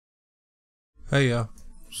Hey, yeah.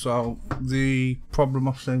 So the problem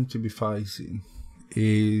I seem to be facing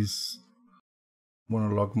is when I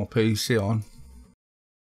log my PC on,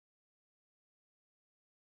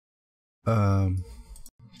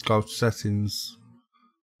 go to settings.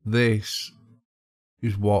 This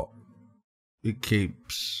is what it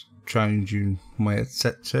keeps changing my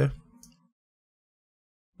headset to,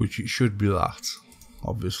 which it should be that,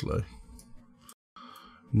 obviously.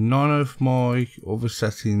 None of my other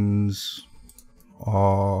settings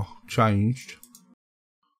are changed,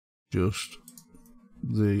 just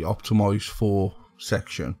the optimize for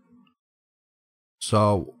section.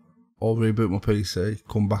 So I'll reboot my PC,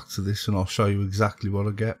 come back to this, and I'll show you exactly what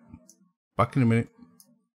I get. Back in a minute.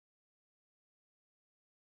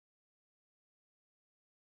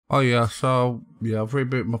 Oh yeah, so yeah, I've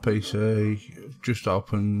rebooted my PC, just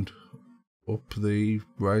opened up the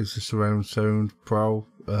Razer Surround Sound Pro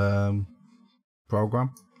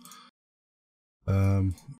program.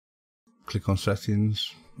 Click on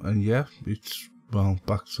settings, and yeah, it's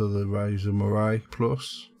back to the Razer Mirai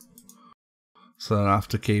Plus. So then I have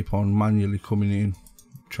to keep on manually coming in,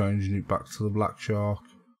 changing it back to the Black Shark.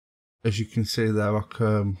 As you can see there, I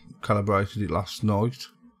calibrated it last night.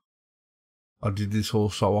 I did this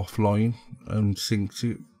also offline and synced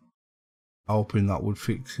it, hoping that would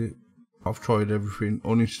fix it. I've tried everything,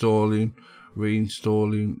 uninstalling,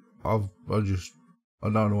 reinstalling. I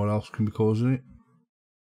don't know what else can be causing it.